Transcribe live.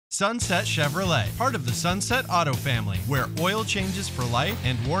Sunset Chevrolet, part of the Sunset Auto family, where oil changes for life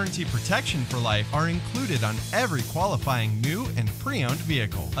and warranty protection for life are included on every qualifying new and pre-owned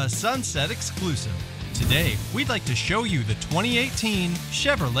vehicle. A Sunset exclusive. Today, we'd like to show you the 2018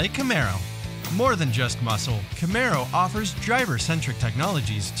 Chevrolet Camaro. More than just muscle, Camaro offers driver-centric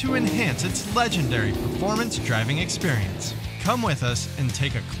technologies to enhance its legendary performance driving experience. Come with us and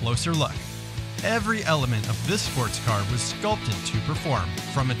take a closer look. Every element of this sports car was sculpted to perform,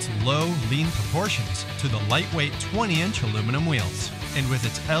 from its low, lean proportions to the lightweight 20-inch aluminum wheels. And with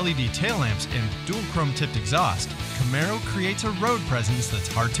its LED tail lamps and dual chrome-tipped exhaust, Camaro creates a road presence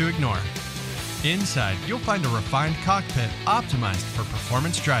that's hard to ignore. Inside, you'll find a refined cockpit optimized for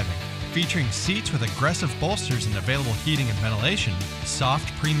performance driving, featuring seats with aggressive bolsters and available heating and ventilation,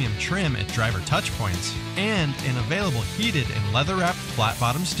 soft premium trim at driver touchpoints, and an available heated and leather-wrapped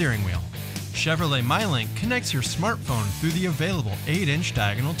flat-bottom steering wheel. Chevrolet MyLink connects your smartphone through the available 8-inch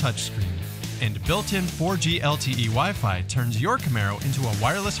diagonal touchscreen, and built-in 4G LTE Wi-Fi turns your Camaro into a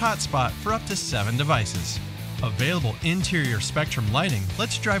wireless hotspot for up to 7 devices. Available interior spectrum lighting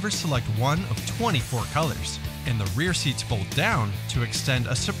lets drivers select one of 24 colors, and the rear seats fold down to extend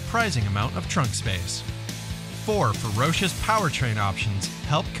a surprising amount of trunk space. 4 ferocious powertrain options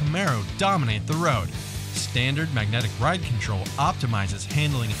help Camaro dominate the road. Standard magnetic ride control optimizes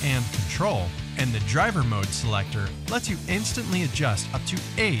handling and control, and the driver mode selector lets you instantly adjust up to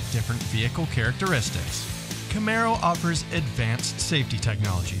 8 different vehicle characteristics. Camaro offers advanced safety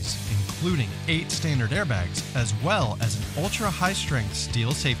technologies, including 8 standard airbags, as well as an ultra-high-strength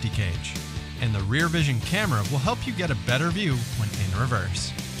steel safety cage. And the rear vision camera will help you get a better view when in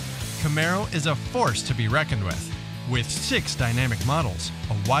reverse. Camaro is a force to be reckoned with. With 6 dynamic models,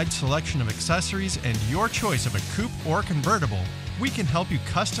 a wide selection of accessories, and your choice of a coupe or convertible, we can help you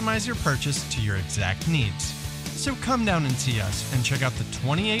customize your purchase to your exact needs. So come down and see us and check out the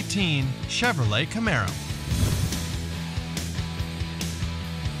 2018 Chevrolet Camaro.